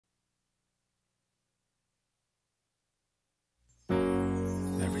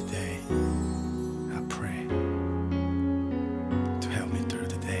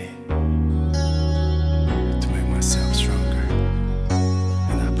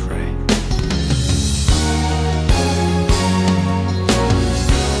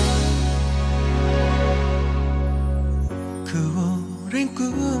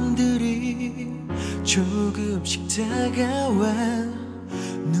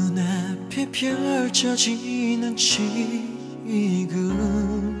펼쳐지는 지금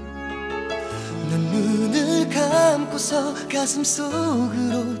난 눈을 감고서 가슴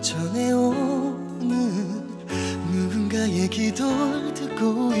속으로 전해오는 누군가의 기도를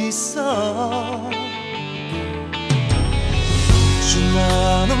듣고 있어.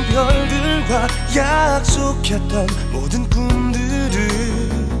 수많은 별들과 약속했던 모든 꿈들을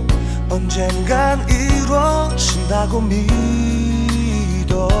언젠간 이루어진다고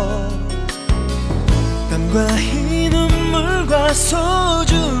믿어. 땀과 이 눈물과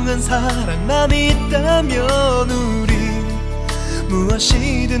소중한 사랑만 있다면 우리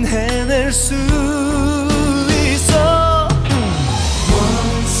무엇이든 해낼 수 있어.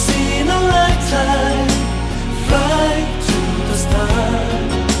 Once in a lifetime, fly to the star.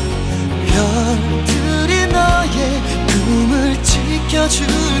 별들이 너의 꿈을 지켜줄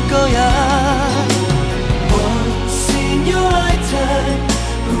거야. Once in your lifetime,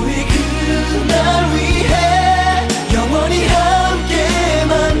 우리 그날 위해 영원히 함께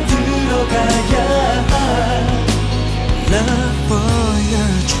만들어가야. Love for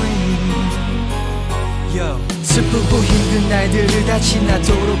your dream. Yo. 슬프고 힘든 날들을 다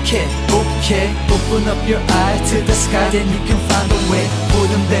지나도록 해. Okay, open up your eyes to the sky, then you can find a way for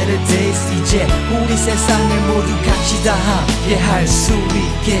the better days. 이제 우리 세상을 모두 같이 다 함께 할 수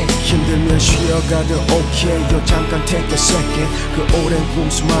있게. 힘들면 쉬어가도 okay, 요 잠깐 take a second. 그 오랜 꿈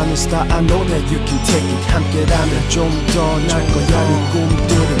수많은 star, I know that you can take it. 함께라면 좀 더 날 거야. 이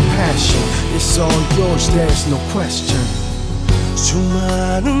꿈들은 passion, it's all yours, there's no question.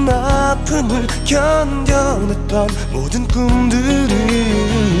 수많은 아픔을 견뎌냈던 모든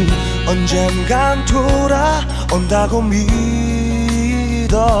꿈들이 언젠간 돌아온다고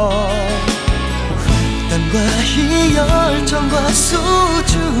믿어. 땀과 이 열정과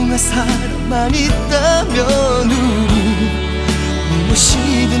소중한 사랑만 있다면 우리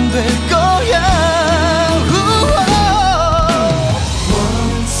무엇이든 될 거야.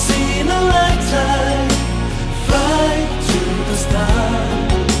 Once in a lifetime, fly to the star.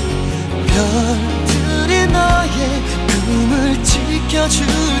 별들이 너의 꿈을 지켜줄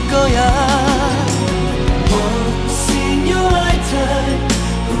거야. Once in your lifetime,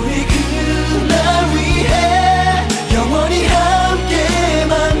 우리 그날 위해 영원히 함께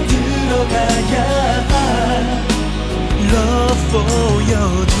만들어가야. Love for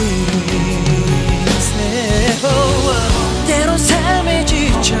your dreams. 때론 삶에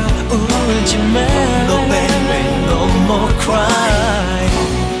지쳐 울지만 No baby, no more cry.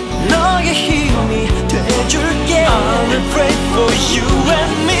 너의 힘이 돼줄게. I will pray for you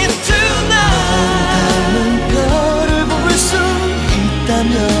and me tonight. 닮은 별을 볼 수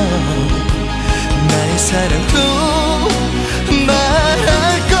있다면 나의 사랑